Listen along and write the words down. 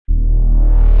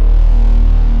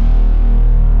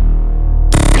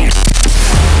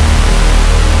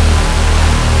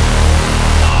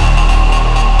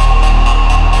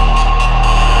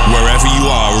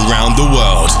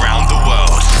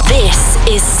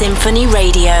Symphony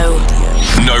Radio.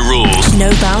 No rules.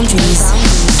 No boundaries.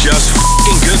 Just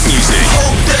f***ing good music.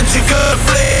 Hope that you could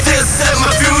play this at my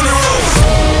funeral.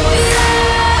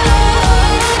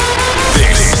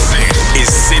 This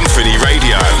is Symphony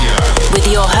Radio. With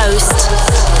your host,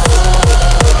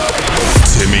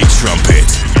 Timmy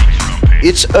Trumpet.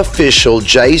 It's official,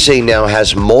 Jay-Z now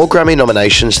has more Grammy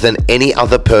nominations than any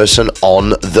other person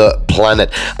on the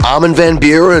planet. Armin van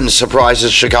Buuren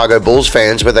surprises Chicago Bulls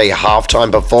fans with a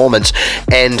halftime performance,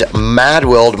 and Mad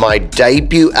World, my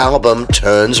debut album,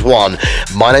 turns 1.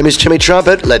 My name is Timmy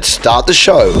Trumpet. Let's start the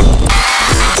show.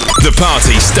 The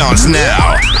party starts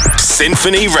now.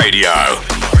 Symphony Radio.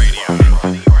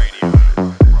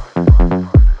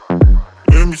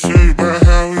 Let me tell you about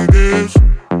how it is.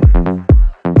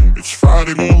 It's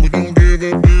Friday morning, we don't give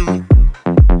up, give it.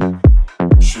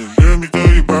 So let me tell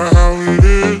you about how it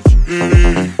is, it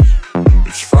is.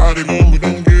 It's Friday morning, we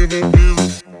don't give up, give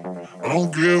it. I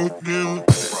don't give it, give it.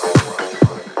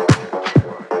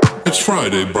 It's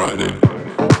Friday, Friday.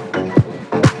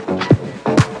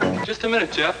 Just a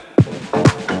minute, Jeff.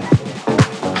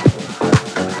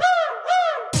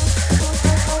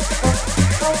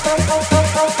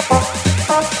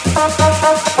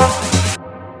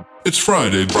 It's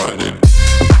Friday, Friday.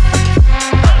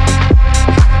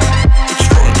 It's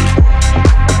Friday.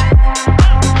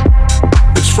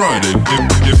 It's Friday morning, we don't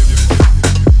give up, give it.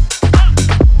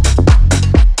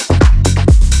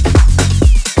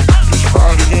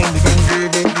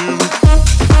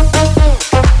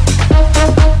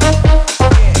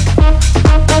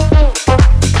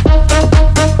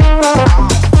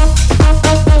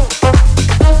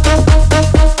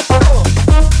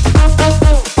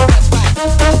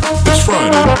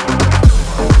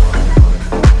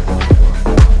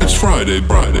 Friday,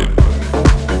 Friday.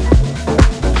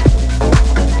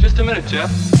 Just a minute,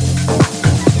 Jeff.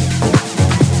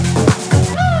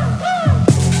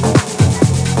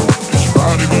 It's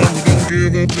Friday morning, we don't give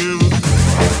up, give it.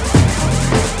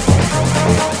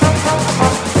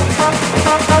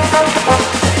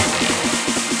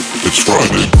 It's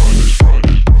Friday.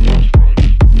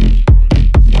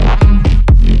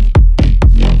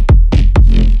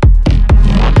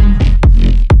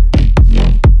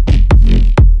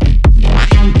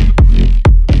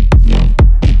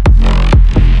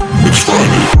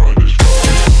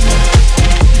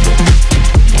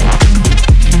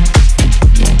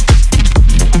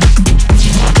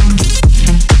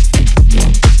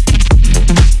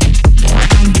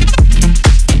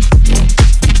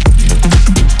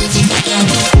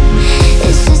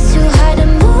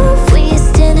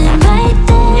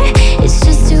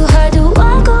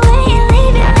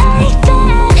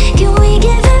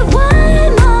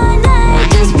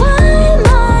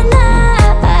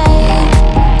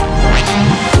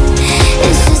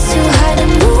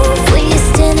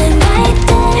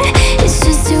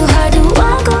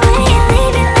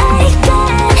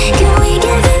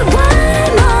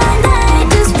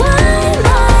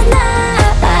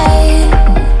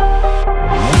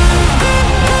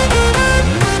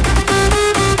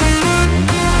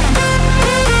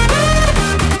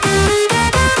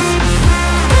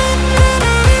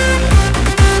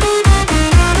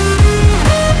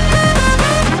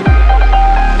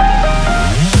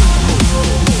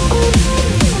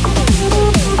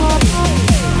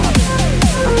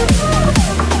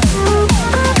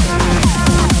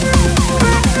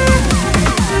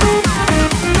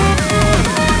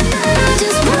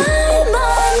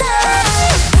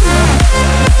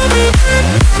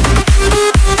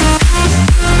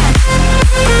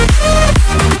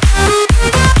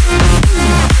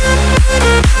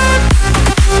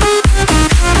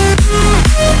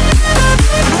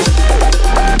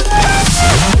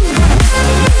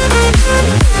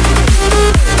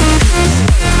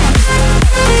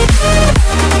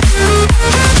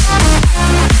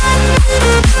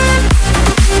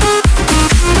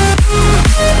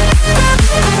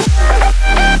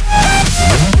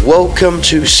 Welcome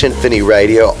to Symphony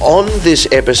Radio. On this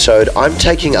episode, I'm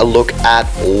taking a look at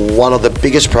one of the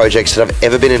biggest projects that I've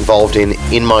ever been involved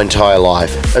in my entire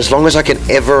life. As long as I can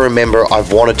ever remember,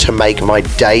 I've wanted to make my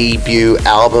debut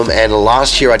album, and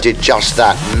last year I did just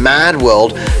that. Mad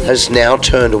World has now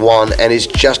turned 1 and is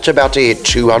just about to hit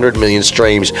 200 million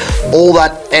streams. All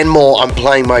that and more, I'm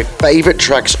playing my favorite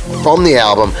tracks from the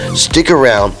album. Stick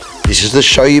around. This is the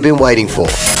show you've been waiting for.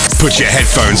 Put your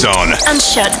headphones on and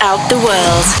shut out the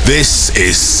world. This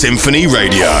is Symphony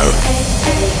Radio.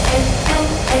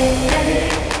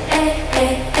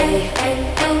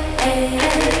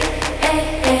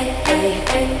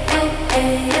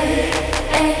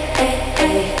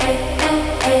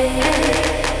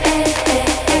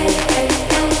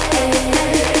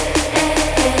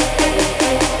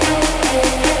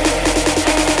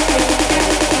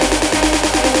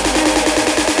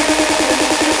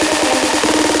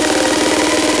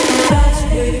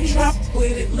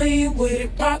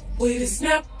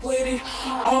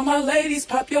 All my ladies,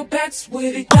 pop your backs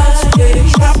with it, dance with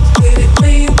it, drop with it,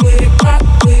 lean with it, pop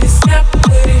with it, snap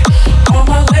with it. All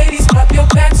my ladies, pop your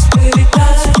backs with it,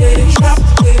 dance with it, drop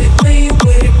with it, lean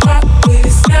with it, pop with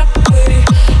it, snap with it.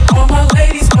 All my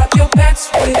ladies, pop your backs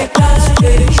with it, dance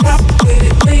with it, drop with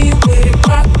it, lean with it,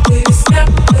 pop with it, snap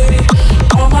with it.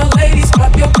 All my ladies,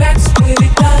 pop your backs with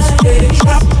it, dance with it,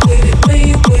 drop with it,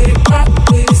 lean with it, pop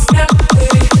with it, snap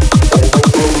with it.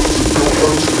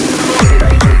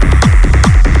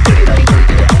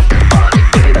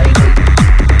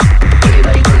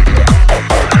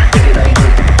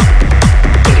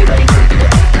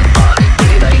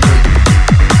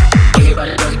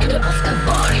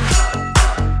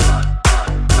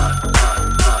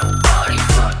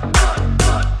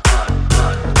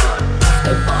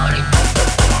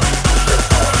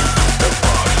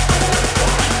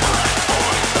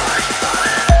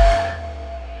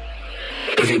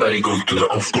 Everybody goes to the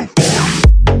after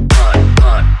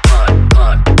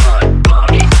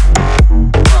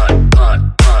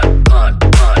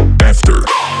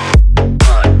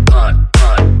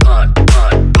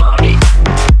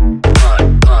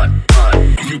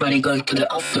Everybody goes to the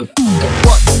after.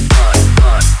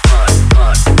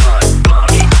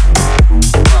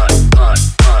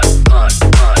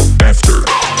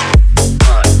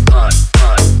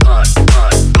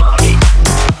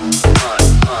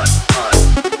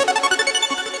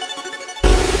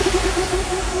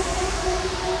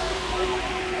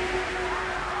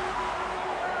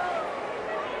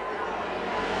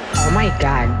 Oh my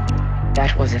God,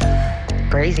 that was a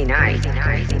crazy night.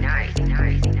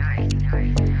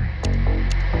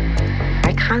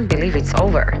 I can't believe it's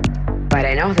over, but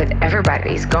I know that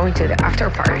everybody is going to the after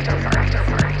party.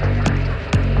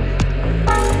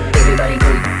 Everybody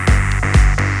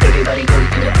go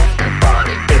to the after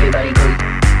party. Everybody go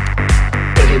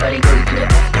to the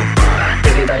after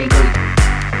party.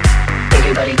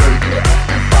 Everybody go to the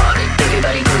after party.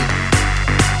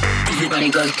 Everybody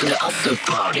goes to the after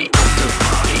party. After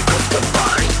party, after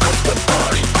party, after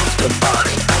party, after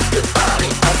party, after party,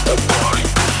 after party,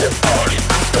 after party,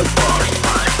 after party.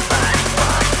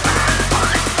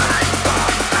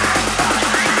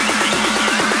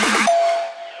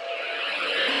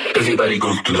 Everybody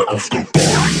goes to the after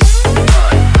party.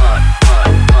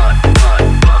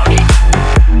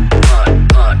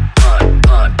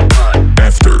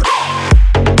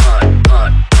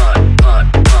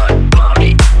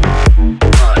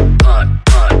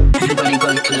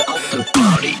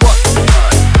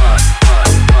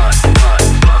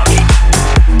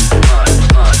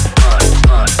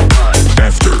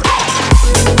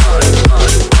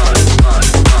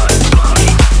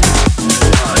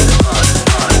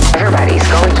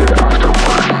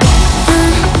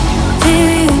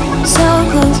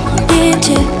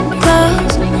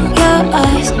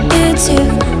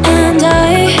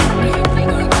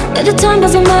 The time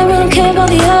doesn't matter, we don't care about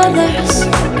the others.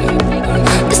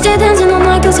 I stay dancing all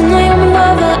night cause I know you're my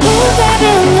lover. Ooh baby,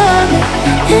 I love it,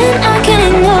 and I can't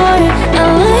ignore it. I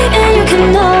like and you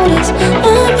can notice,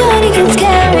 my body gets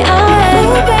scary.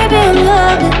 Ooh baby, I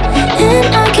love it, and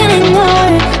I can't ignore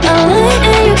it. I like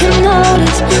and you can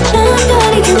notice, my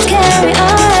body gets scary.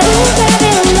 Ooh baby,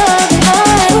 I love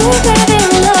it, ooh baby,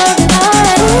 I love it,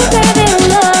 ooh baby, I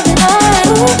love it,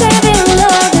 ooh baby, I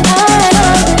love it,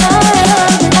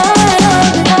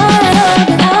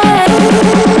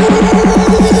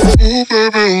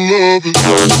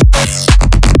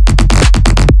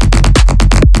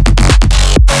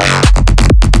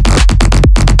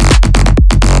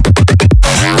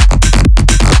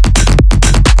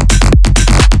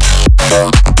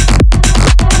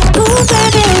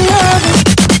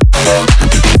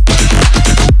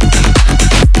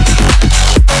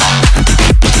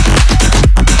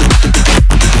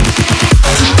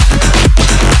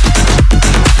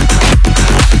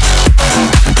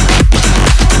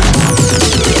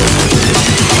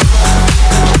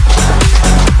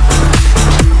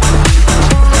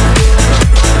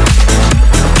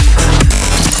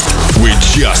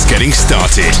 Getting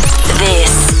started.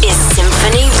 This is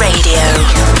Symphony Radio.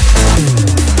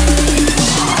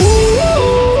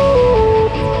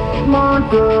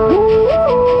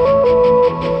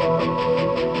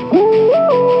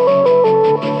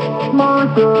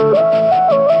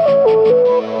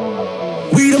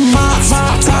 We the mob,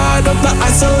 tired of the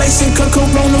isolation,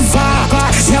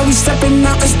 coronavirus. Yeah, we stepping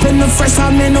out, it's been the first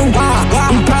time in a while.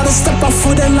 We proud to step our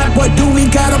foot in like, what do we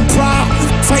got a problem?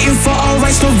 Fighting for our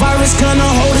rights, the virus gonna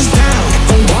hold us down.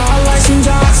 The wild like some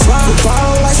jocks, the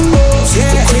wild like some wolves.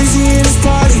 Yeah, crazy in this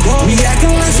party, we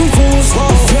acting like some fools.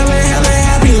 We feeling hella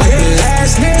happy like the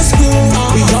last day of school.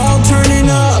 We all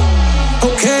turning up,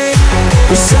 okay?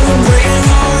 We celebrating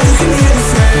hard, you can hear the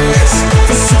flags.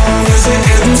 The song is an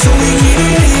anthem, so we get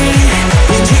it.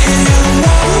 We're getting hella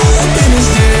wild up in this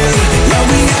jam. Yeah,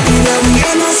 we happy that we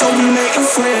in now, so we making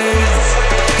friends.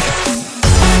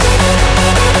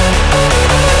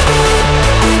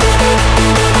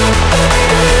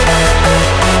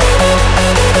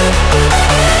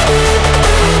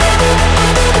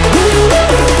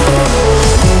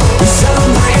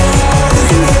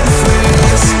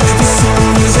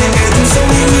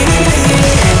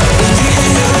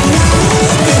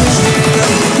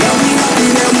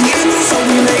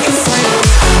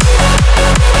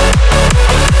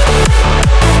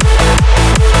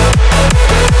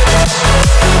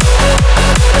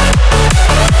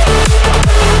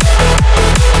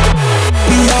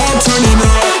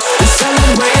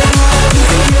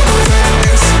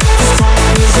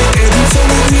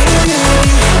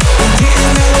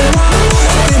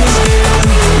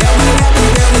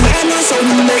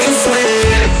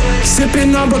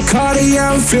 Bacardi, yeah,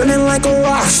 I'm feeling like a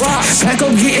rock star. Pack up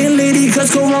getting litty,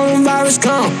 cause coronavirus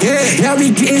come. Yeah,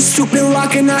 we getting stupid,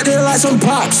 rocking out there like some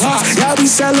pops. Yeah, we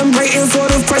celebrating for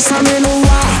the first time in a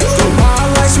while. The bar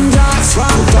like some jocks, the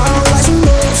bar like some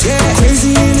moves. Yeah,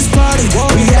 crazy in this party,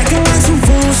 we acting like some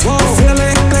fools.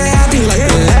 Feeling happy like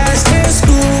the last day of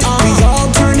school. We all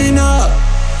turning up,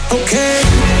 okay.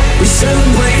 We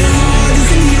celebrating hard, you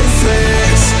can hear the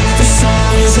flags. The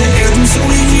song is an anthem, so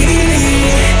we get it.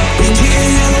 We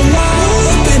getting hella wild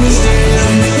up in this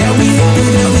jam. Yeah, we happy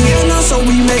that we in now, so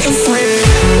we making friends.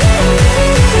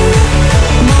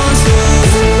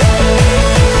 Monsters.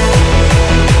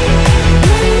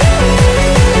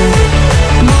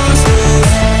 Monsters.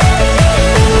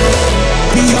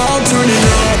 We all turning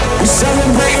up. We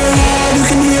celebrating hard, you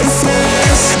can hear the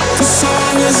flags. The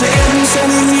song is an anthem, so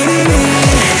we get it.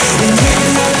 We getting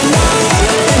hella wild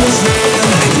up in this jam.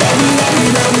 Yeah, we happy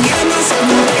that we in now, so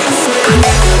we making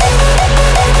friends.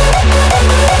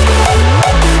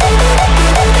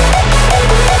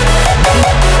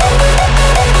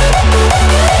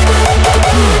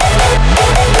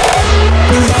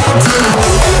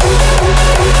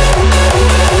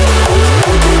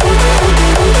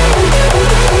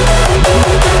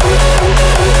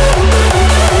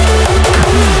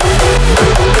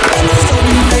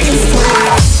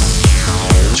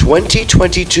 Twenty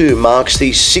 2022 marks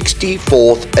the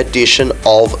 64th edition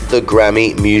of the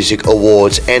Grammy Music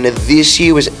Awards, and this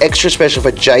year was extra special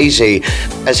for Jay-Z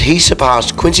as he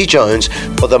surpassed Quincy Jones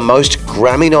for the most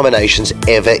Grammy nominations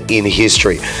ever in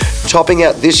history. Topping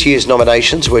out this year's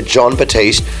nominations were Jon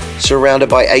Batiste, surrounded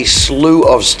by a slew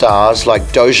of stars like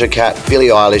Doja Cat, Billie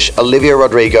Eilish, Olivia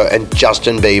Rodrigo, and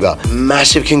Justin Bieber.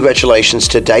 Massive congratulations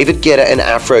to David Guetta and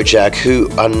Afrojack, who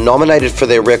are nominated for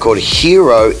their record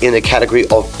Hero in the category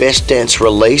of Best Dance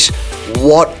Release.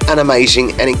 What an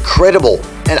amazing and incredible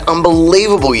and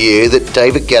unbelievable year that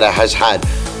David Guetta has had.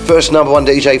 First number one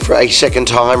DJ for a second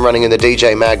time, running in the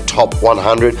DJ Mag Top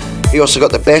 100. He also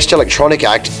got the Best Electronic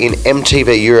Act in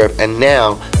MTV Europe, and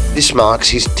now this marks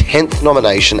his 10th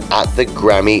nomination at the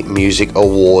Grammy Music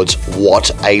Awards.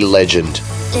 What a legend.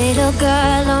 Little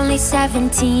girl, only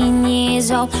 17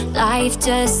 years old. Life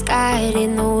just got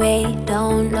in the way,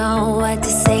 don't know what to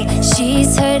say.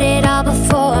 She's heard it all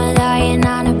before, lying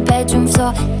on her bedroom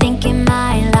floor, thinking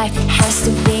my life has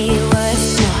to be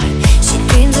worth more. She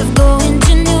dreams of going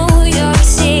to New York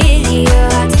City. Her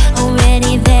heart's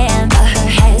already there, but her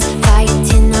head's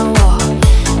fighting the war.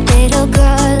 Little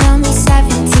girl, only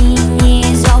 17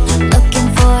 years old, looking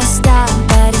for a star,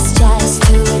 but it's just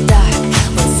too dark.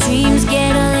 When streams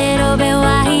get a little bit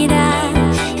wider,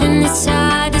 and it's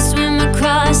hard to swim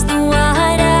across the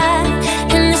water,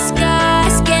 and the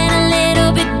scars get a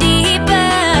little bit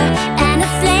deeper, and the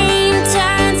flame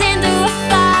turns into a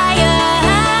fire.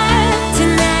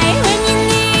 Tonight when you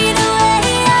need a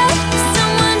way out,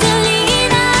 someone to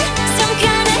lean on, some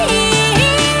kind of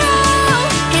hero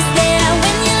is there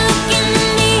when you look in the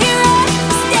mirror,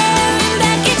 staring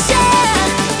back at you.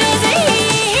 There's a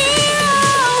hero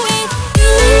with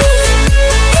you. There's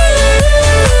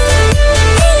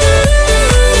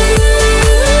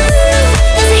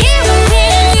a hero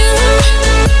in you.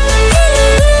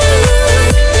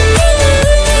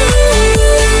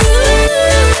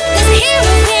 There's a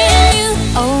hero in you.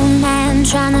 Old man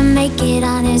trying to make it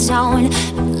on his own,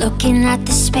 looking at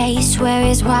the space where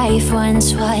his wife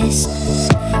once was.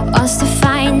 Wants to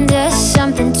find us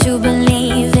something to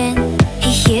believe in.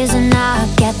 He hears a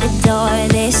knock at the door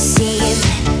this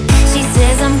evening. She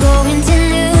says, I'm going to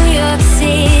New York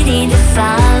City to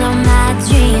follow my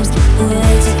dreams.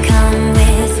 Would you come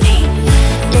with me?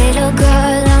 Little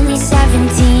girl, only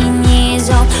 17 years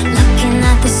old, looking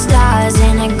at the stars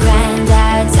in her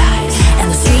granddad's eyes. And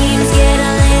the dreams get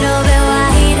a little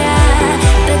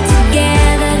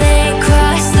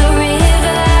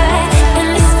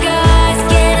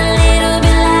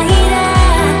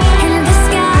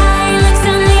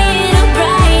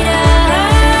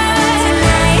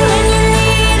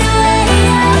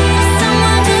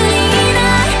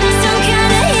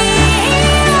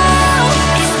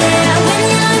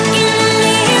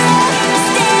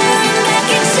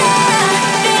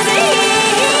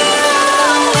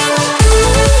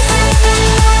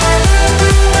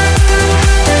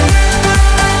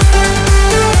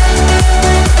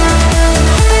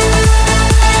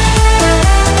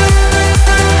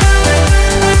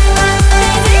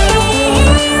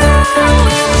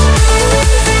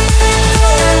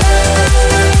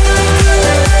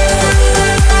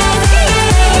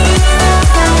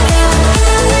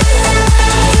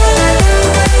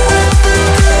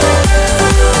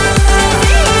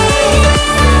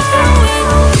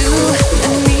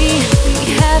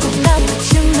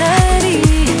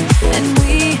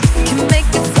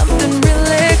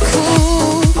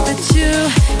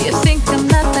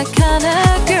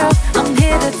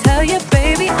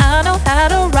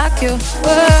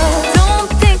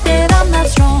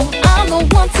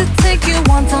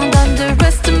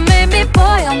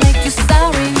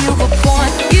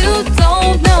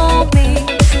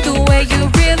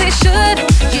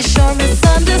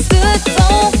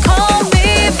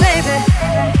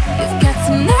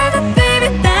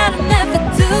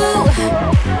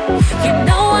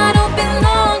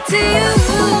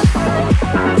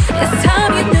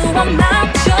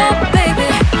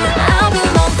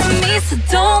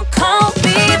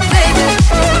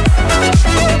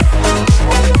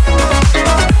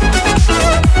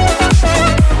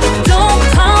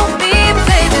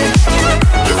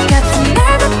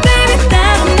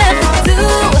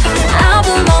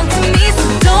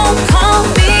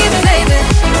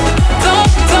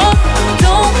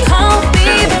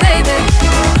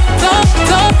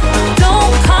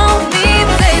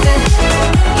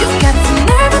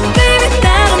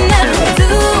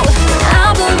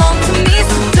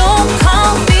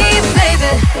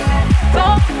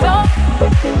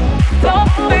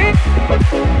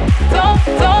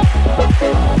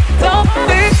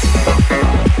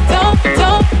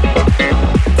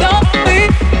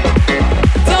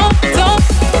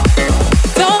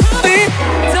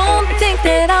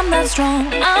not strong.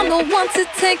 I'm the one to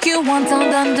take you on.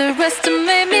 Don't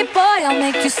underestimate me, boy. I'll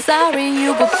make you sorry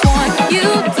you were born. You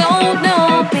don't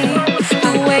know me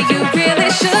the way you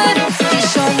really should. You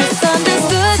sure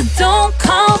misunderstood. So don't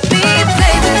call me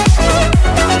baby.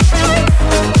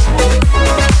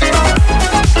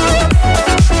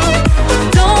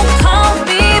 Don't call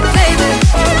me baby.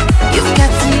 You've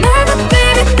got some nerve,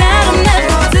 baby, that I'll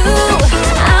never do.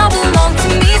 I belong to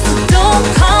me, so don't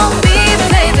call me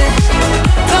baby.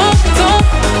 Don't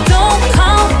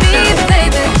call me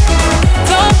baby.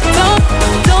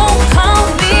 Don't call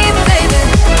me baby.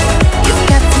 You've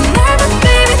got some nerve,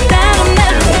 baby, that I'll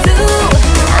never do.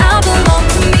 I belong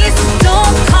to me, so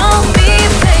don't call me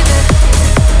baby.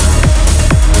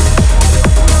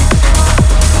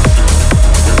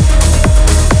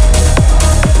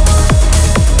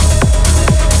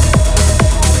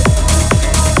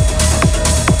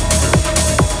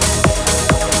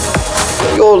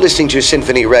 You're listening to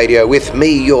Symphony Radio with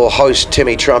me, your host,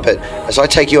 Timmy Trumpet, as I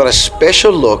take you on a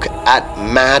special look at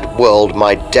Mad World,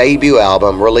 my debut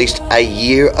album released a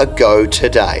year ago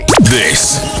today.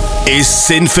 This is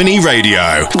Symphony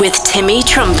Radio with Timmy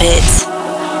Trumpet.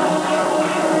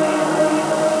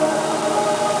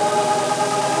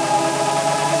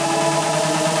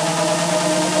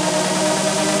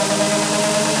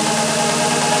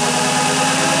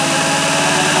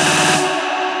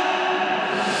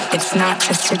 It's not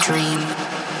just a dream,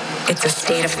 it's a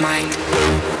state of mind.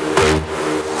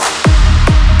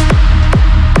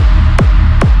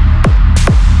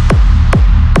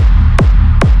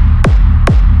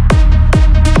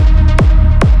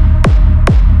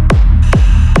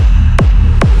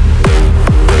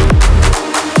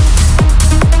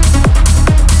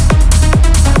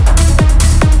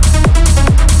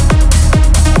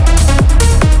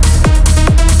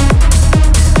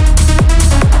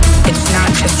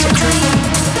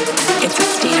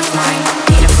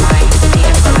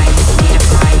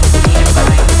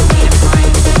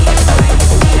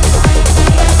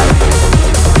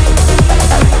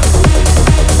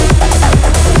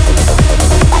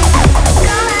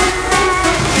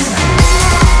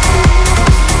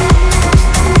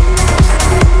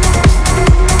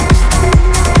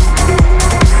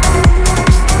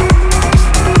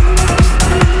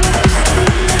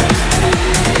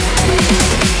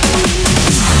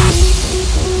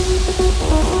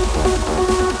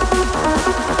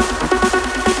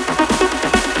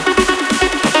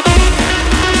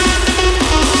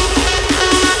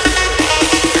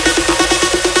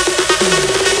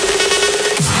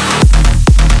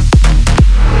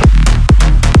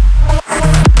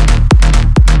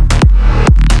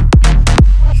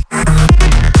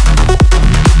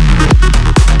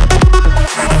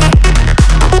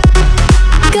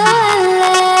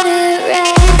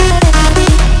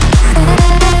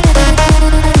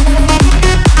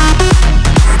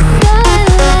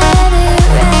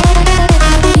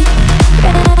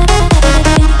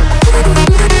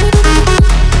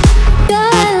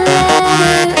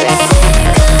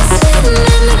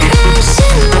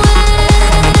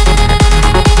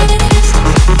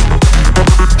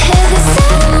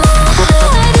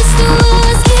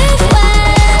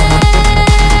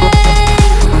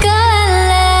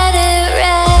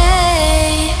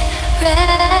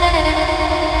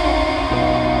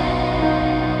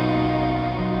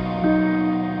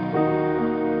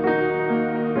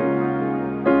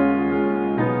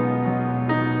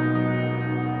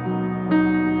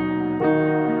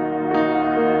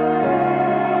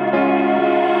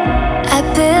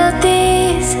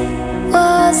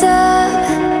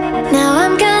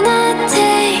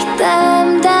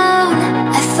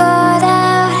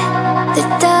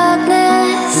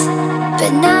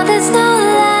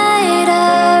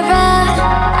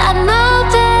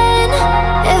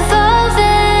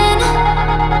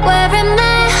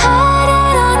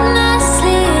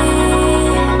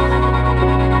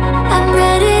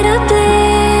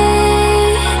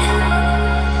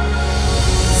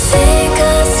 Sink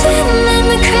or swim in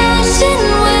the crashing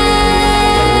waves.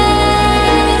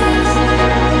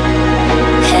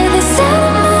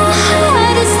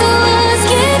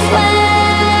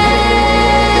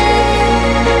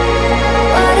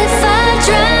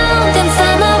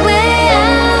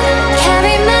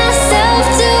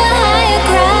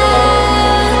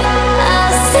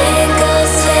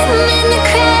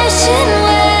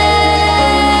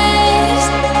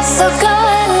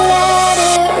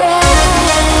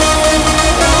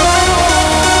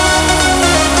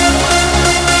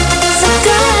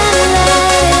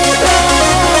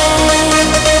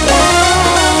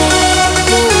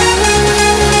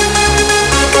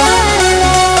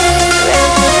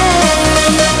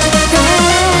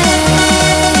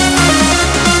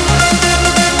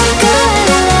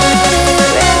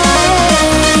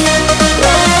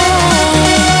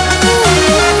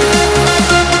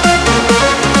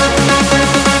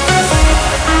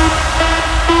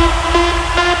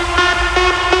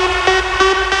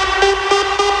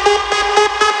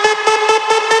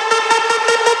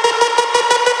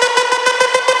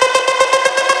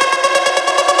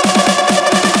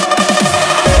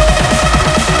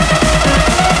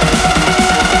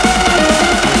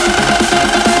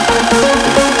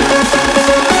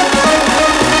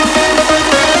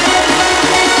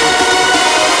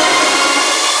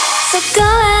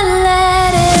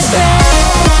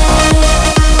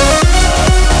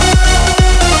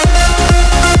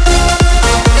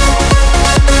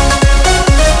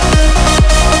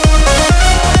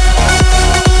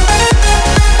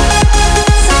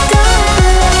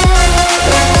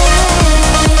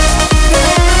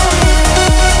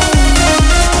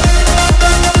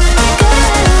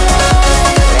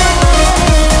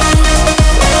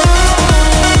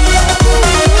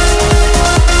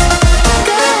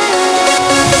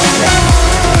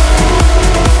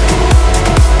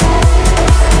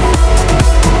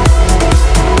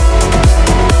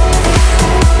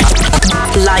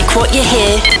 like what you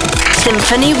hear?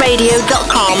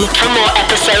 SymphonyRadio.com for more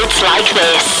episodes like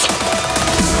this.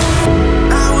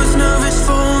 I was nervous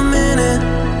for a minute,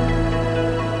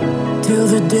 till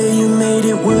the day you made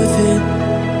it worth it.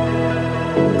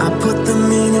 I put the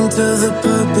meaning to the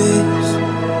purpose,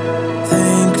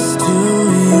 thanks to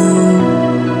you.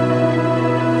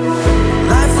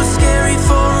 Life was scary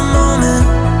for a moment,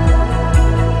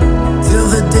 till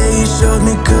the day you showed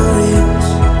me courage.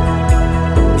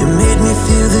 You made me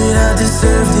feel that I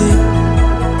deserved it,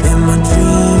 and my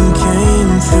dream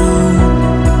came true.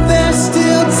 There's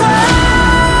still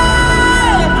time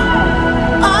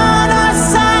on our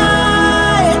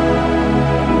side.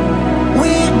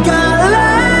 We got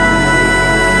life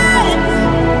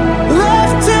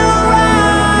left to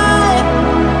ride.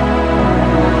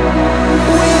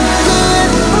 With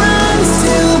good friends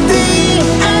till the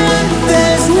end,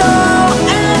 there's no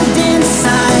end in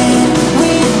sight.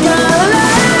 We got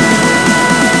life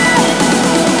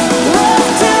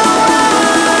left to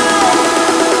ride.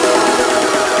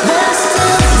 There's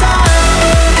still time.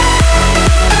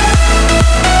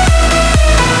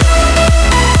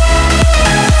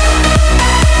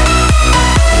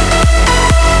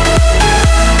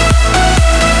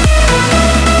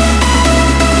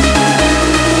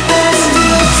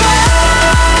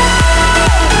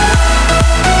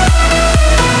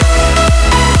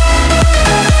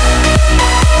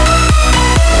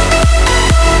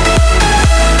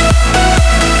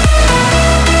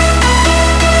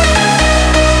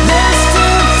 There's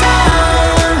still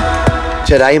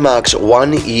Today marks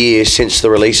 1 year since the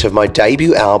release of my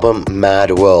debut album,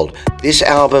 Mad World. This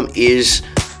album is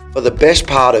for the best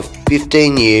part of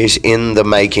 15 years in the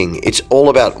making. It's all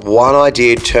about one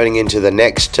idea turning into the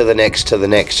next, to the next, to the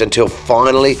next, until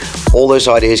finally all those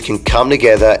ideas can come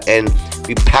together and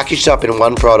be packaged up in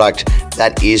one product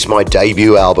that is my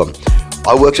debut album.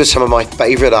 I worked with some of my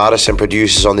favorite artists and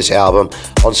producers on this album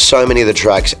on so many of the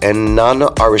tracks, and none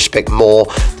I respect more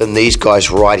than these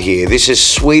guys right here. This is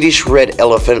Swedish Red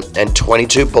Elephant and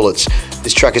 22 Bullets.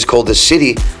 This track is called The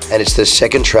City, and it's the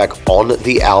second track on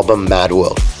the album Mad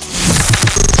World.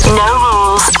 No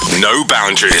rules, No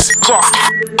boundaries. just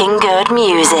f***ing good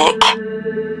music.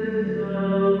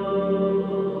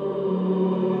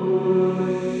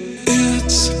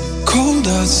 It's cold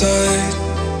outside,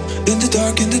 in the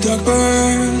dark,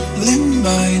 Berlin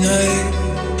by night.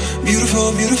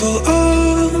 Beautiful, beautiful,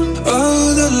 all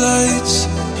the lights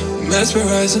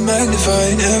mesmerize and magnify,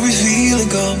 and every feeling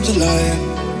comes alive.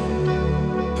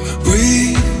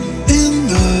 Breathe in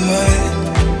the light.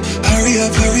 Hurry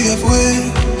up, we're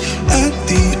at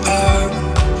the hour.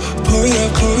 Pour it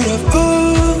up,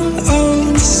 all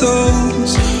the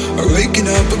souls are waking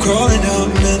up and crawling out.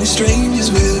 Many strangers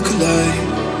will collide.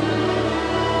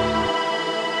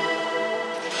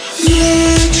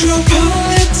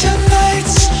 Metropolitan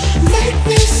lights make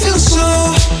me feel so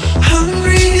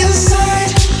hungry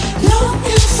inside,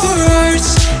 longing for arts,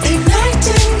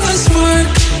 igniting a spark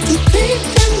to beat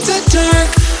in the dark.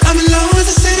 I'm in love with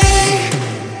the city.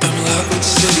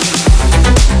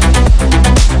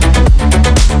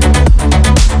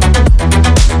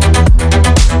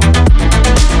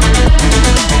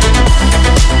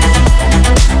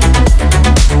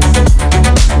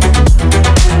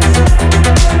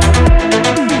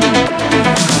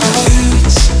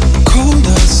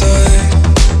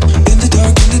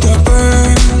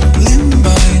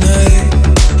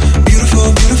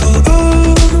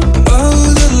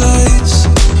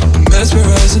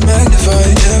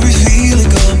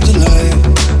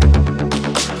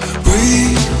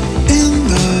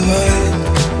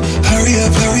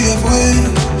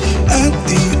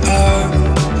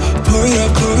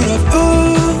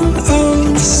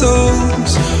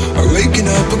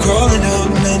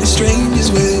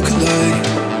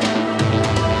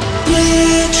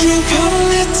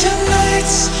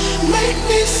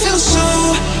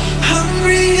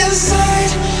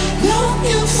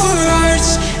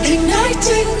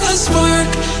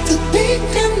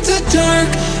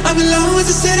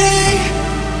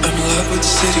 I'm in love with the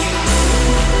city.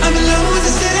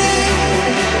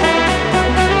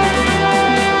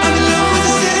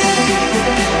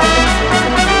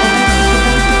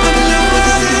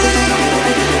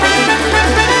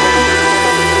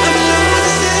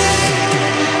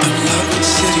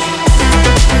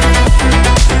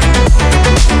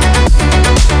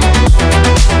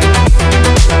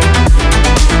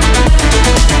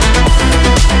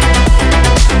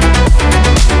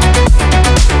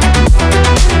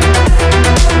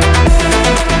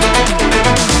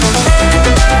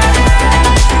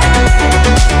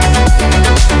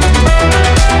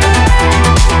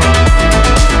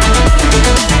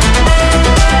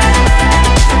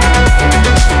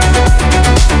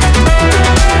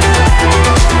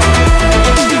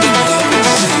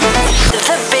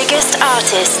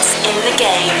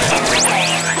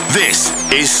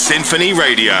 Symphony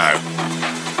Radio.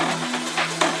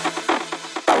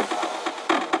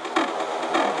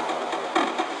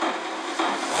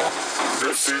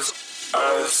 This is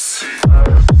us.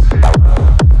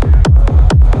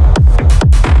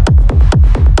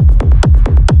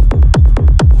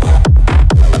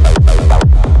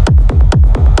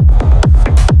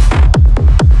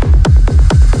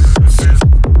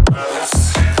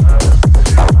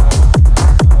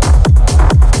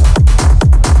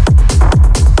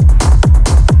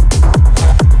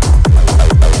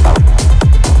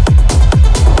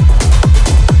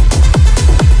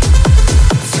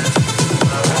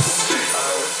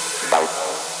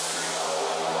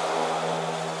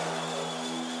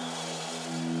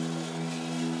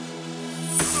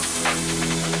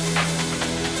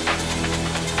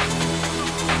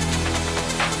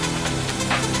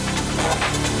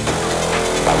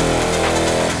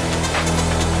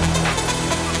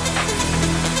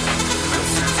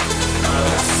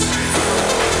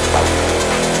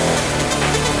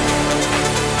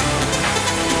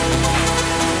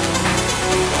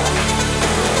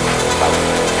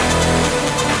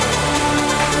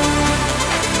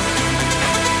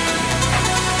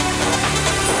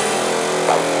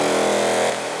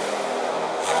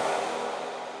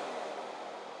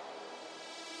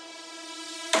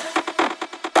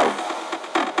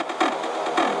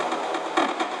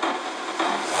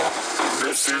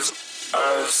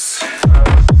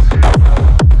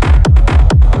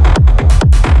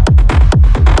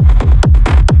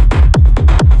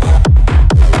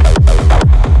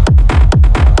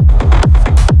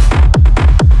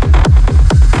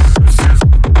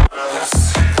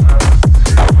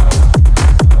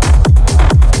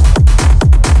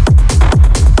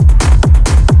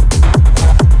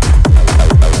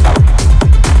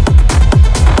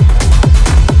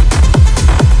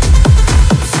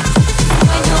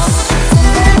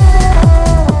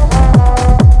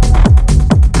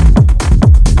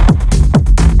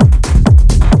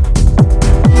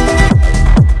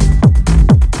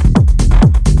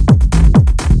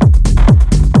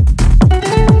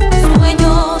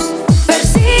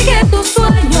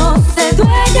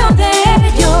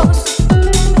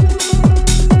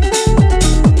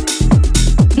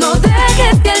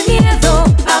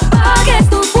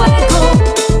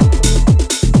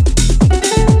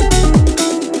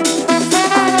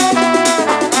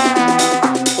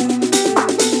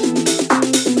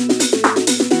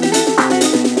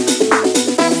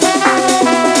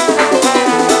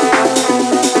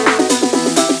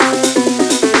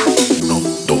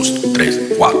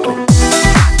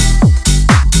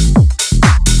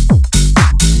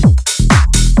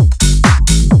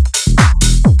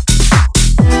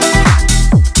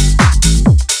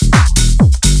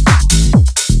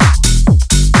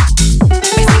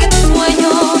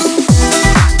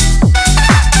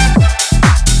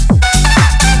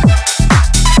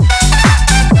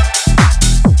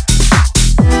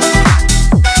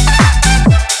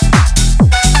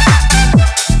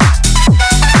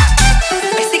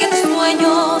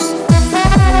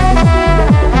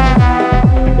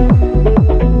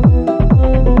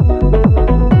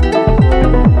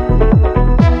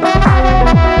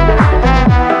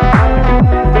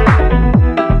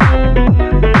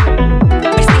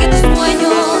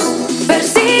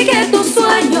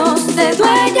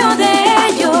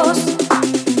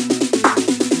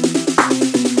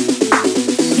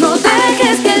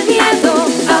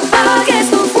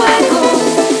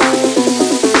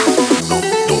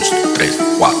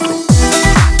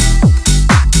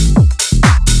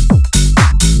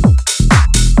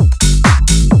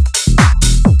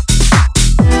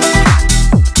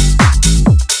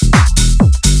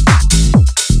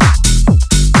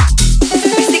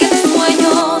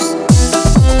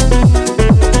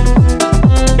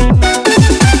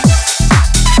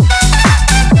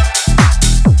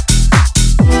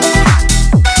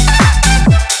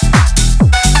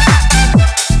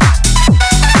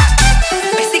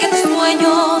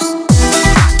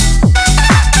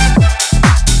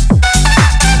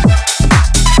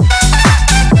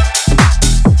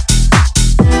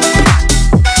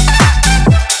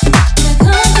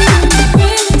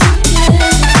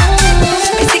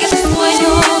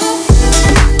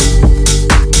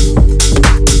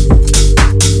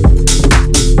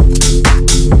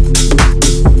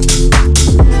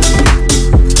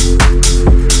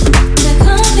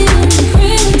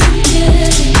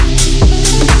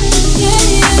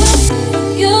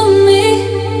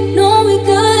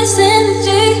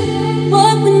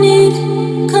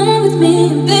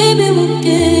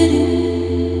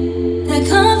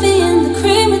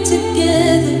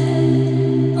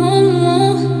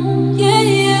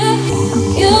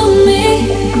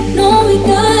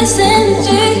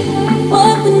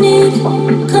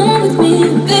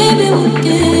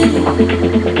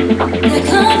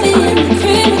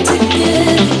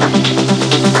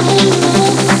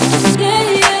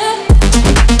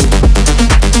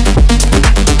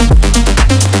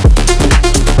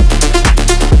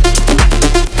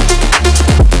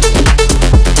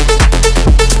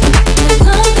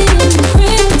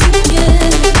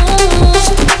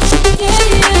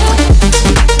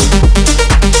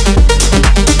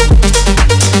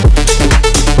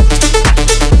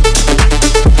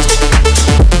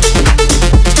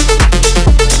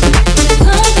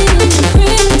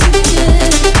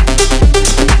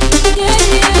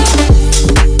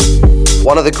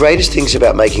 One of the greatest things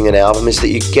about making an album is that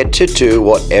you get to do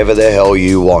whatever the hell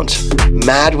you want.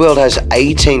 Mad World has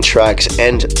 18 tracks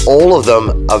and all of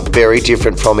them are very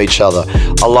different from each other.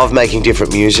 I love making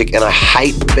different music and I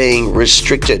hate being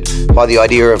restricted by the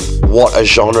idea of what a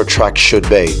genre track should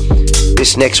be.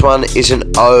 This next one is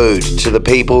an ode to the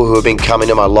people who have been coming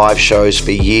to my live shows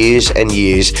for years and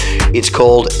years. It's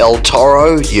called El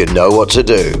Toro, You Know What to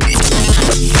Do.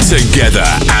 Together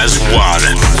as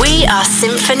one. We are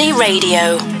Symphony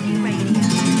Radio.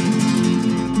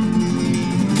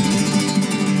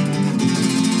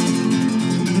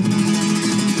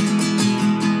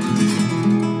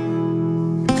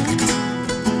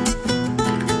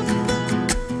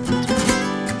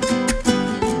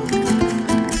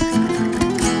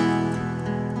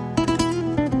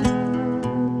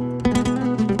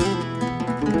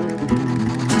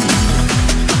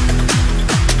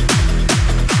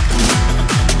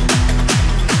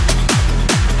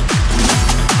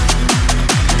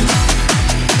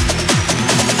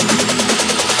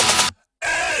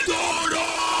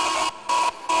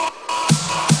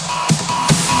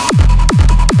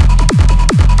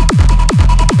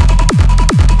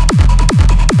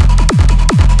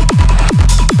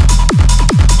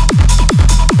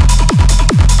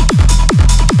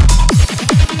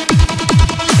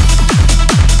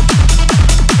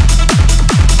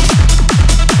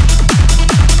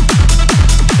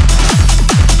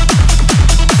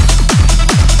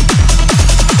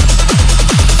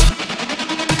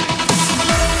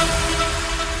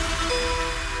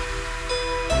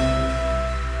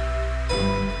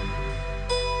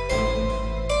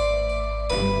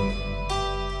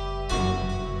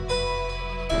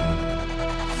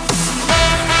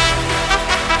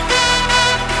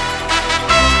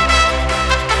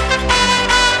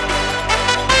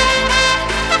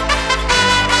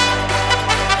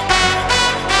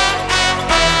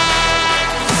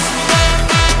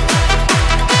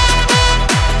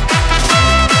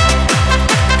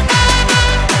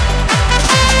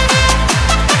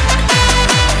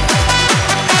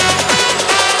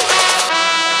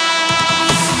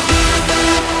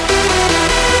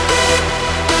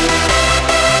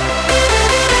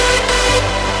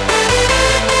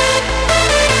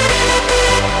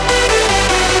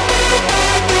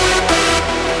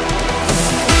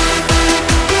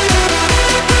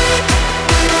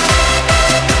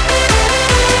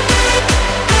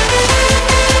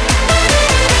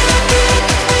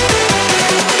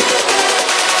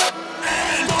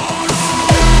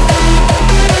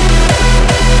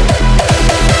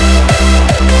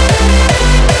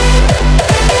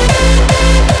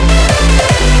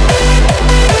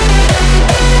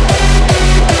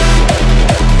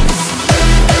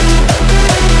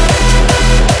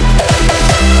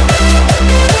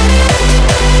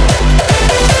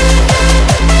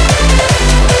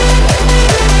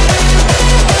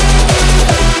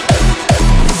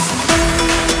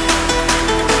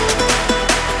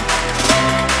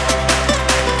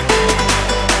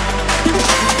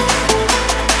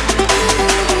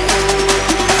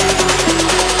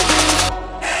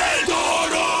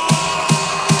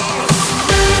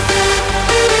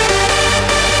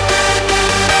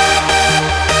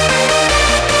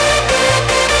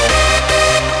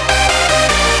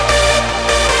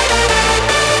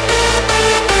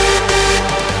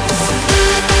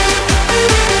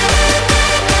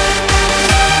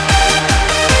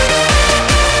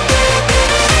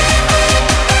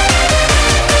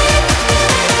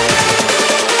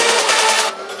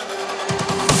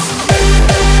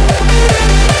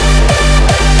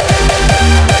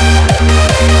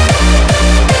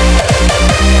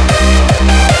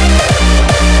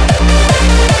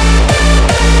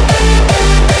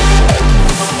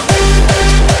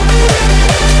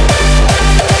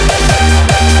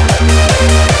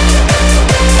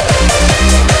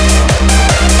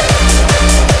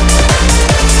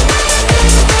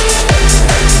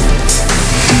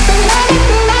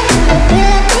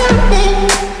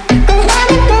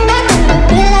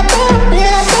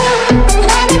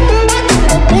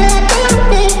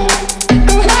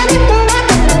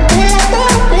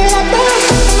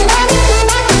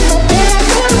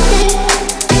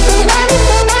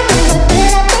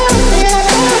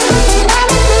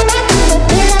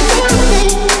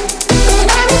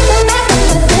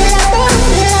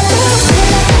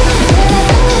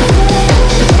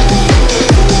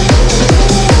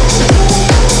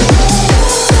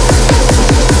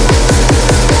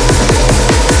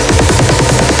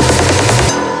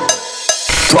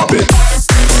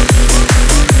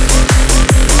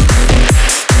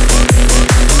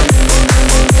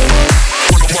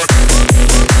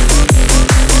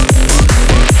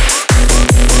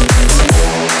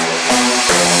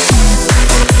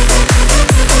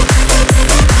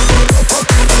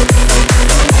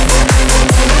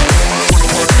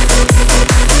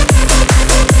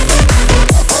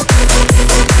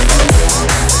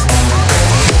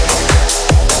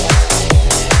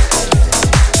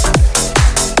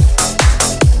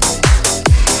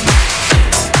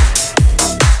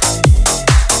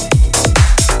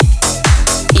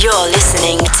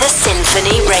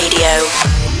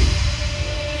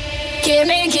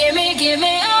 give me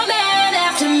all that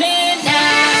after midnight.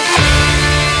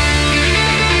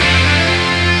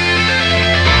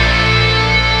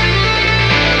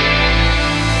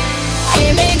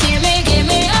 Give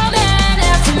me all that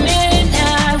after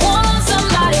midnight. Want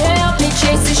somebody help me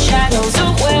chase the shadows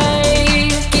away.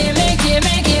 Give me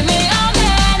all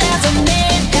that after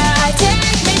midnight.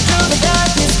 Take me through the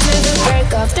darkness to the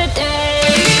break of the day.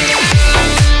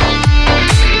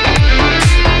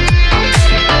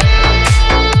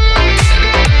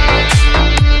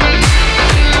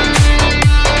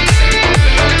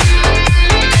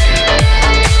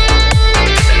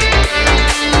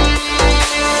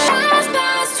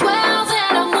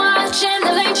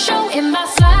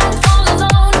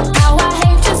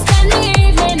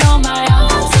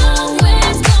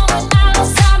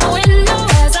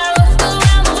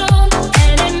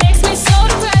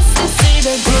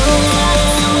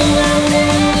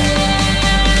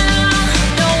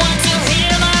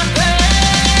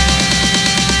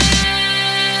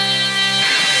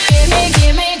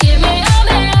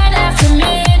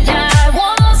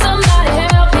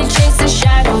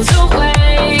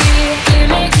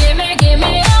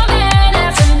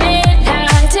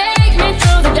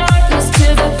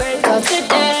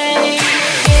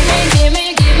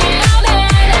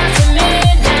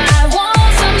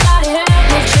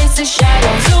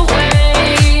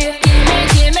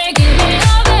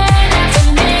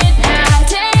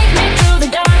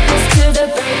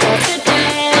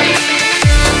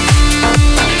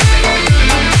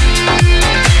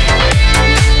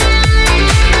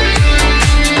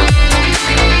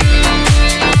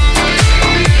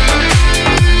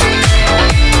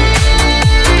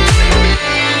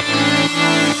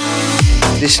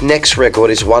 This next record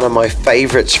is one of my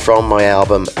favourites from my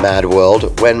album Mad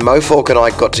World. When Mofork and I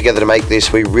got together to make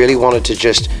this, we really wanted to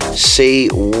just see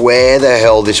where the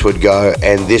hell this would go,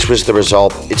 and this was the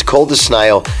result. It's called The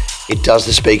Snail. It does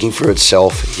the speaking for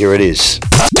itself. Here it is.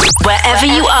 Wherever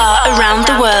you are around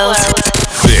the world.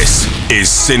 This is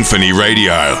Symphony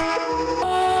Radio.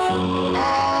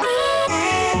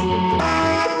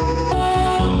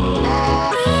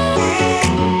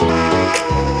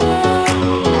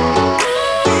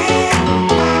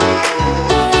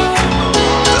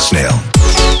 Snail.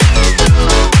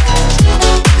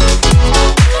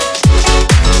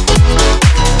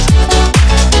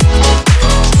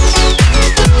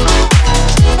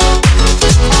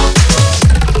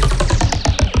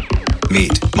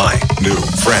 Meet my new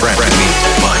friend. Meet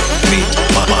my friend.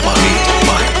 Meet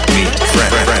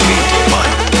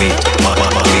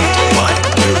my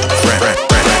new friend.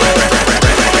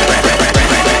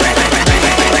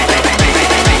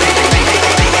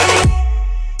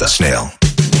 The Snail.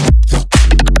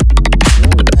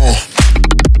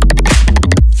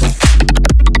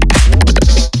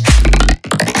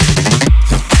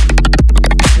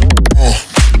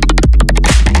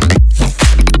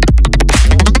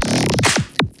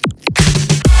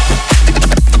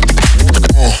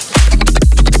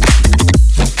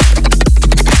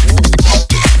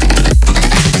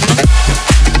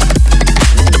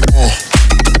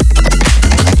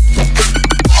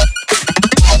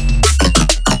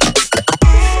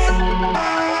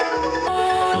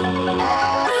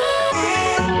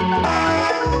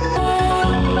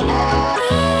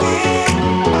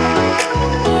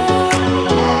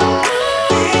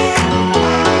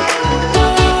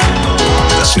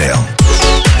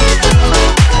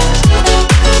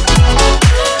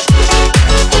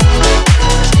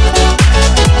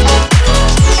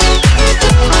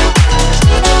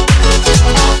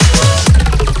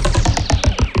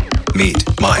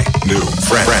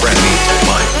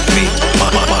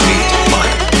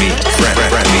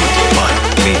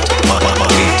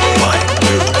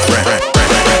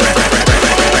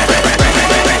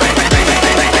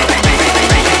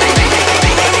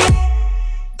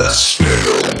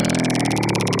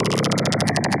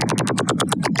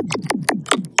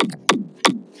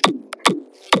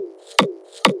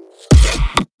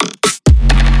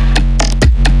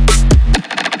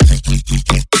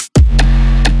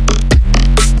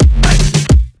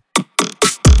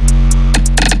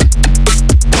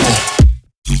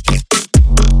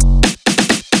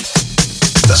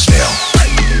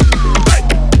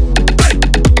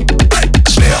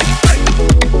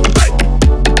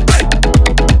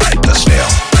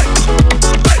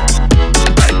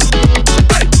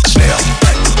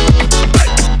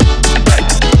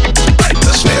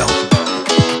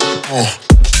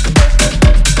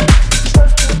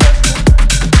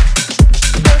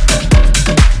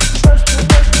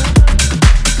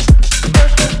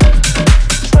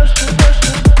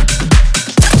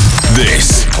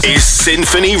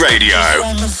 Symphony Radio.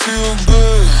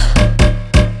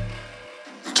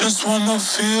 just wanna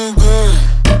feel good.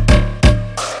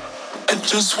 I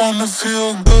just wanna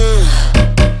feel good.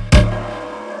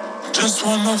 Just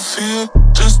wanna feel,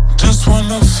 just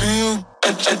wanna feel.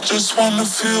 I just wanna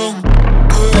feel good,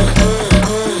 good,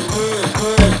 good, good,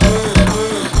 good, good,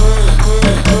 good, good,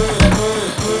 good, good,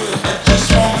 good. I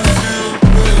just wanna feel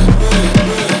good, good,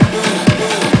 good, good,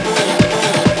 good, good,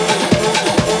 good,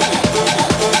 good,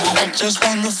 good. I just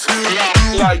wanna feel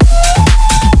like.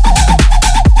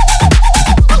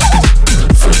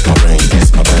 First my brain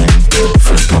gets my bang.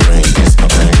 First my brain gets my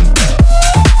bang.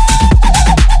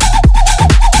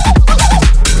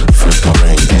 First my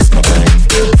brain gets my bang.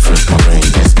 First my brain gets my bang. First my brain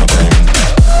gets my bang.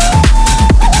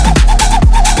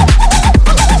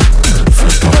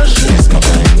 First my brain gets my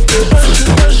bang. First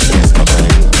my brain gets my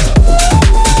bang.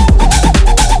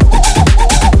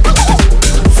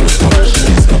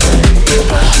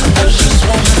 I just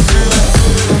wanna feel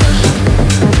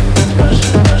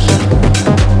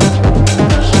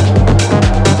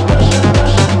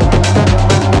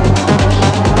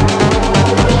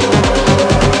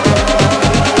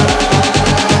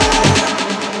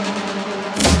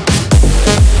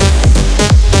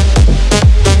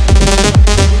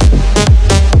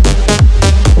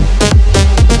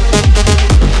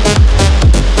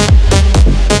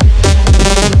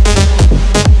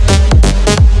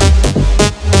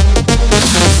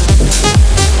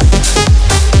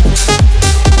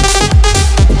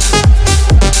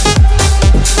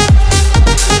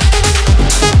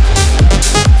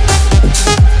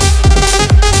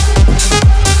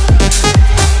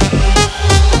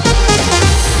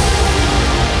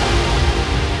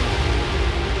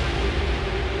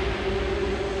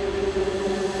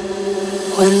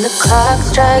When the clock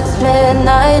strikes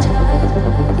midnight,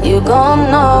 you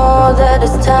gon' know that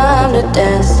it's time to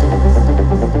dance.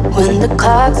 When the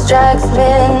clock strikes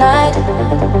midnight,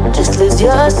 just lose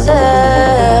yourself.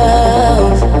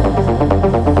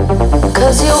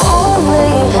 Cause you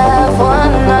only have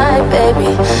one night,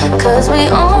 baby. Cause we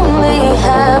only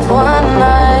have one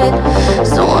night.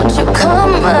 So won't you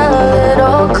come a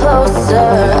little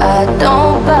closer? I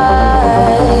don't bite.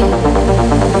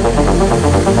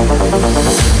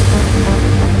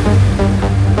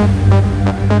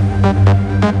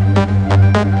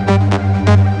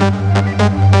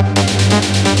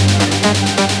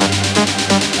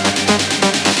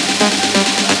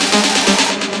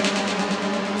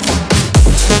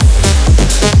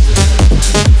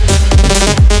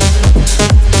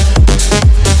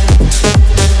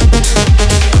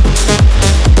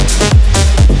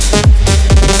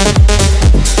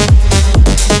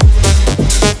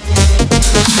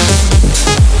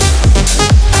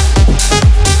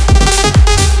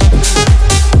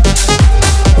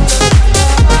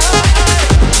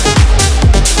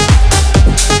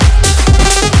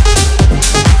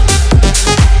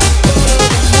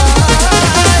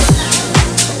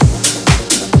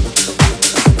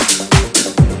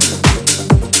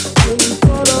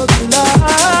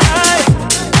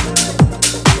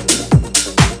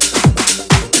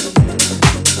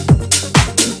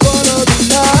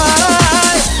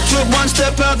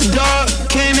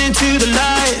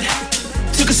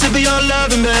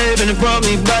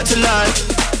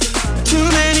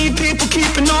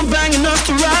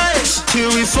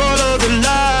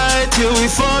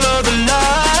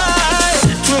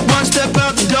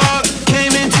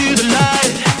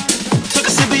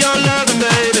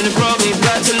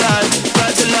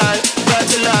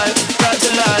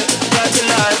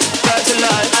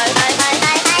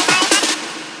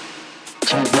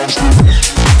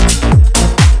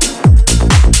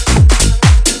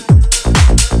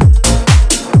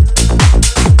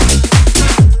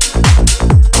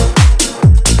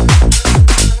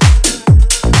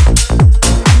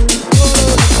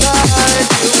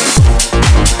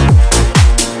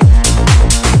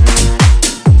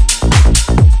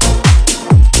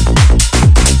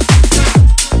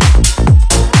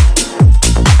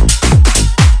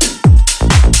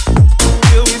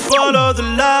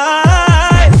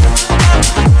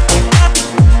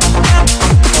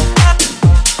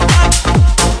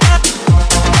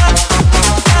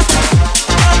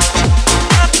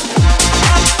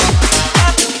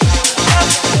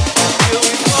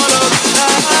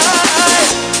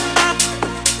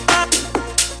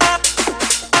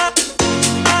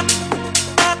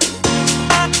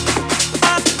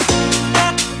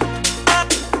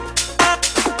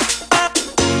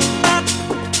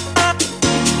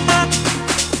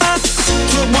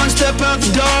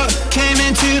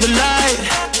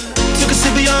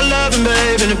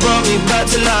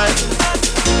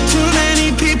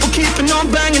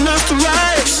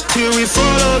 Till we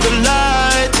follow the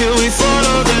light, till we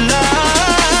follow the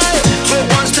light.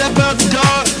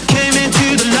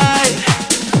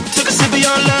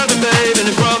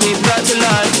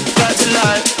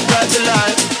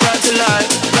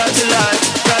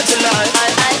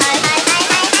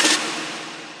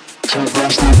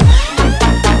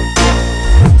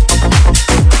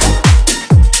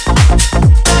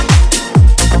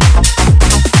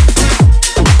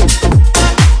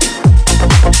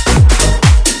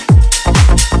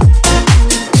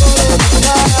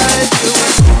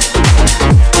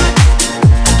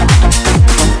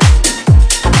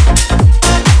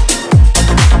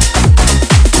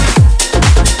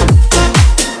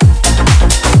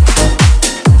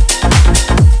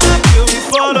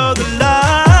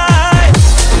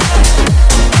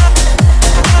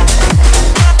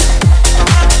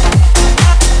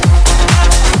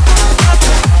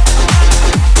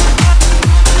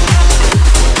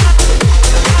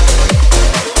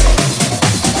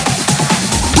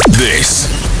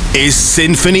 Is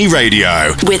Symphony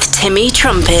Radio with Timmy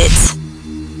Trumpet.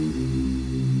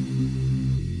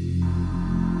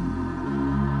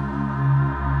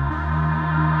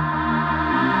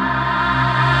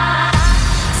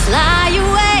 Fly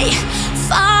away,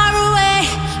 far away,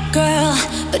 girl,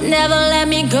 but never let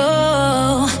me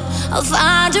go. I'll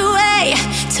find a way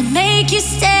to make you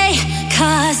stay,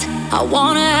 'cause I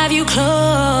wanna have you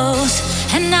close,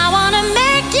 and I wanna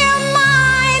make you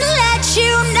mine, let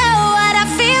you know what I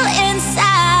feel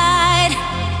inside.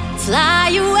 Fly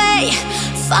away,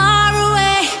 far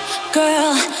away,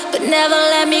 girl, but never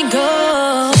let me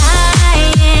go.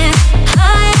 Flying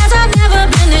high as I've never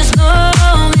been this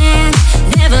moment,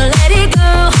 never let it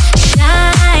go.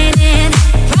 Shining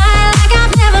bright like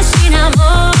I've never seen, I'm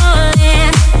all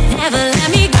in, never let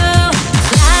me go.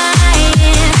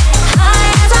 Flying high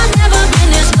as I've never been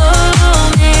this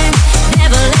moment,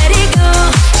 never let it go.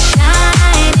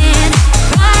 Shining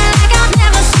bright like I've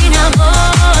never seen, I'm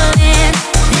all in,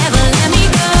 never let me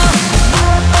go.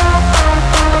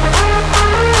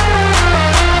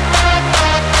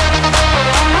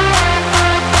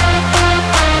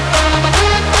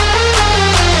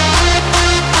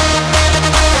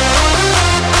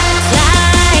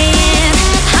 Flying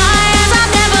high as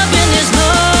I've never been this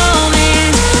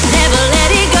moment, never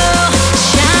let it go.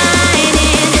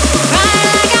 Shining bright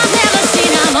like I've never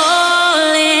seen, I'm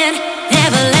all in,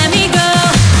 never let me go.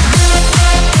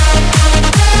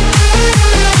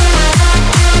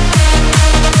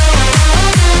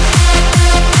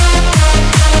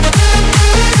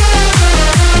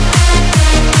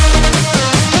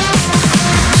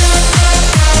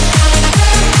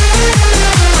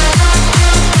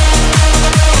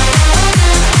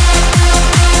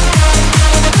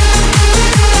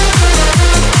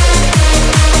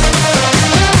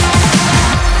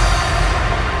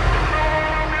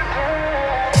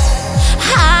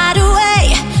 Hide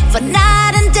away for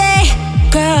night and day,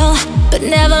 girl, but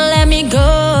never let me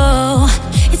go.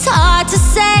 It's hard to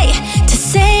say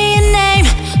your name,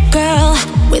 girl,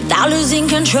 without losing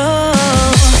control.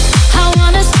 I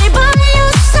wanna stay by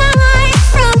your side,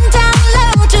 from down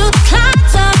low to the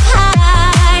clouds up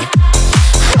high.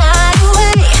 Hide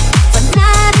away for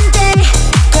night and day,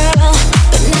 girl,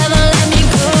 but never let me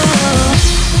go.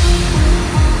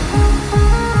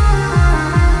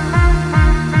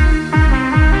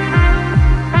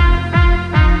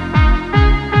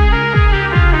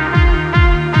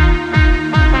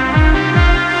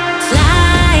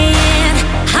 Flying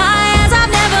high as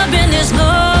I've never been this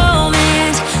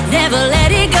moment, never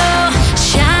let it go.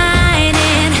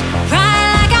 Shining bright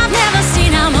like I've never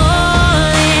seen, I'm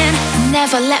all in,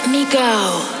 never let me go.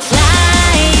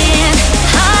 Flying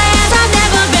high as I've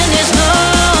never been this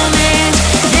moment,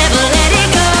 never let it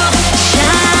go.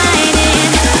 Shining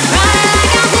bright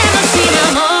like I've never seen,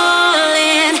 I'm all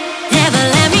in, never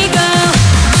let me go.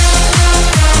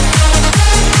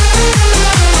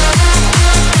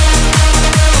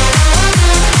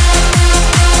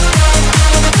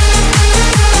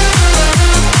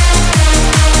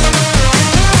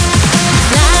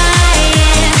 Flying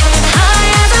high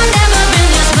as I've never been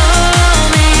this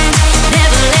moment,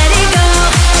 never let it go.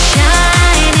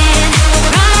 Shining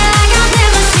bright like I've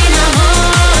never seen, I'm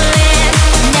all in,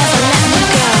 never let me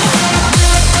go.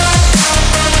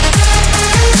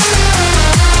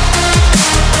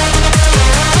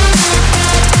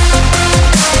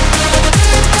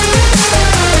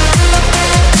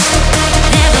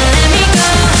 Never let me go.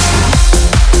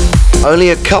 Only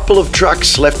a couple of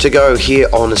tracks left to go here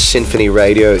on Symphony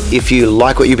Radio. If you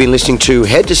like what you've been listening to,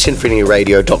 head to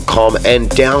symphonyradio.com and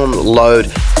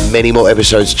download many more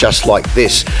episodes just like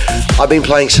this. I've been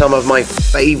playing some of my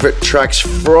favorite tracks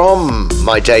from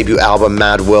my debut album,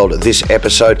 Mad World, this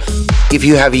episode. If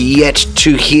you have yet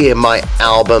to hear my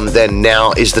album, then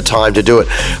now is the time to do it.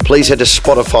 Please head to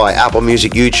Spotify, Apple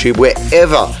Music, YouTube,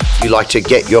 wherever you like to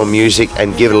get your music,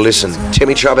 and give it a listen.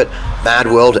 Timmy Trumpet, Mad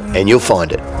World, and you'll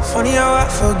find it. Funny how I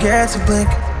forget to blink.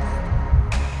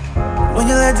 when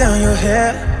you let down your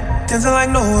hair, dancing like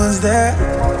no one's there.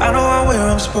 I know I'm where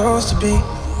I'm supposed to be.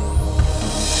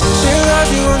 Realize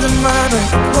you under my breath.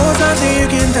 More time till you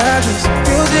can digest.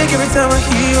 Music every time I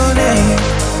hear your name.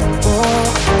 Oh,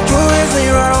 your hands lay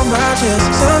right on my chest.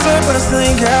 Sounds right, but I still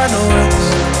ain't got no rest.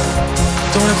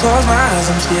 Don't wanna close my eyes,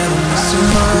 I'm scared of this too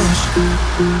much.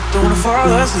 Don't wanna fall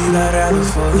asleep, I'd rather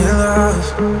fall in love.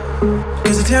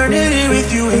 Cause eternity with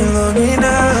you ain't long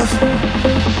enough.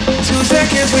 2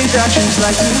 seconds without you's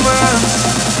like 2 months,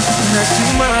 and that's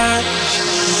too much.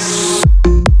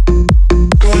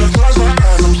 Don't wanna close my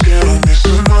eyes, I'm scared of this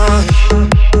too much.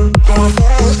 Don't wanna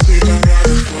fall asleep, I'd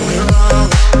rather fall in love.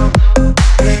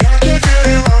 Yeah, I can't feel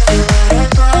your love, feel what I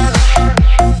touch.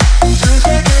 2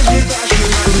 seconds without you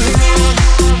like 2 months.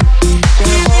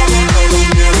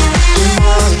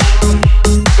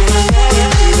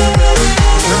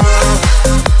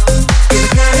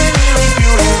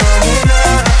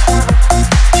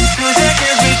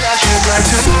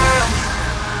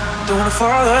 Don't wanna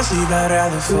fall asleep, I'd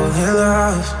rather fall in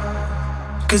love.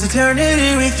 Cause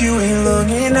eternity with you ain't long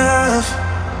enough.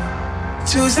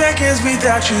 2 seconds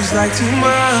without you's like 2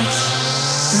 months,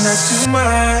 and that's too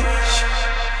much.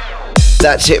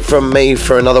 That's it from me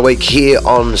for another week here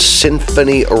on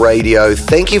Symphony Radio.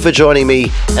 Thank you for joining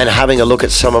me and having a look at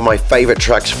some of my favourite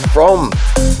tracks from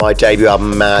my debut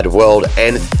album, Mad World.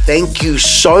 And thank you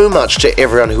so much to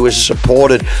everyone who has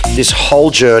supported this whole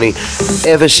journey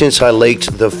ever since I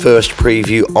leaked the first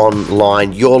preview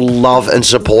online. Your love and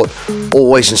support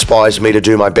always inspires me to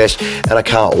do my best, and I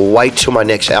can't wait till my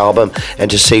next album and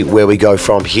to see where we go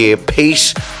from here.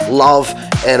 Peace, love,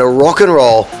 and a rock and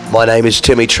roll. My name is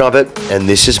Timmy Trumpet, and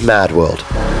this is Mad World.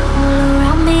 All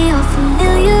around me are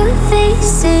familiar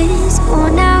faces,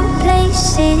 worn out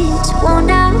places, worn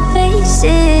out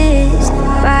faces.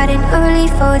 Riding early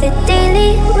for the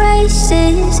daily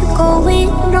races, going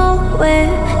nowhere,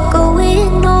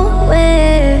 going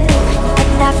nowhere.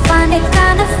 And I find it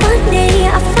kinda funny,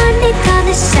 I find it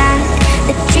kinda sad.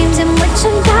 The dreams in which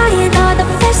I'm dying are the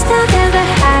best I've ever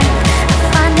had. I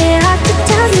find it hard to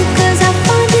tell you cause I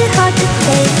find it hard to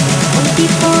take. When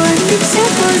people run in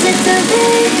circles, it's a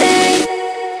very, very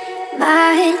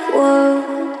mad world.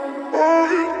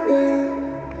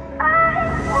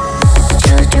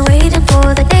 Children waiting for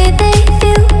the day they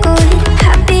feel good.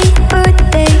 Happy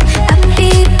birthday,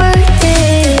 happy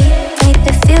birthday. Make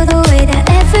me feel the way that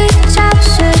every child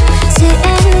should. Sit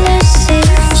and listen,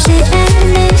 sit and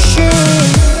listen.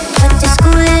 Went to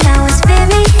school and I was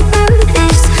very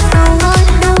nervous. No one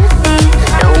knew me,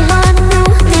 no one knew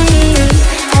me.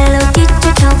 Hello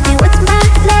teacher, tell me what's my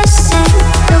lesson.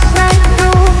 Look right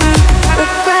through me,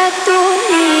 look right through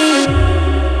me.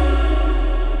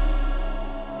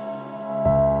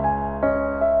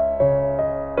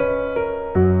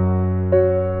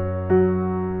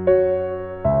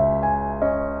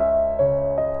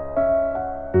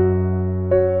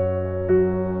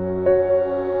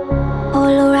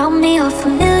 All around me are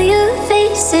familiar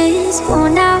faces,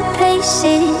 worn out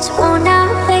places, worn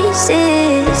out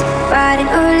faces. Riding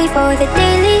early for the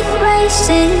daily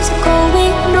races,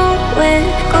 going nowhere,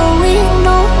 going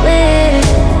nowhere.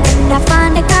 And I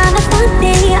find it kinda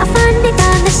funny, I find it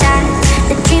kinda sad.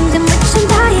 The dreams in which I'm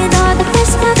dying are the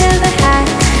best I've ever had.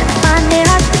 I find it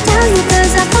hard to tell you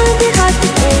cause I find it hard to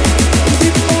take.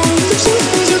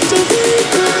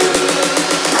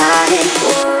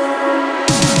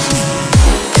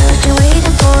 Children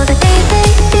waiting for the day they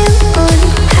feel good.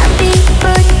 Happy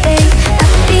birthday,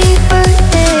 happy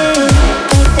birthday.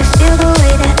 Make me feel the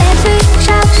way that every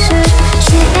child should.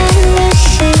 Sit and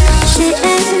listen, sit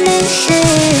and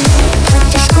listen. Went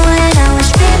to school and I was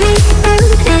very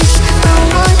nervous. No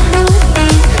one knew me,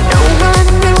 no one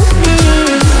knew me.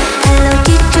 Hello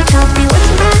teacher, tell me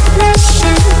what's my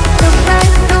lesson. Look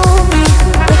right through me,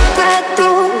 look right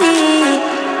through me.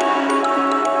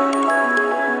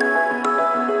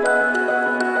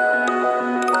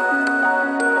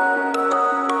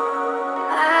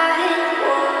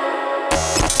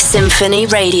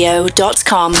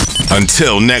 SymphonyRadio.com.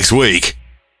 Until next week.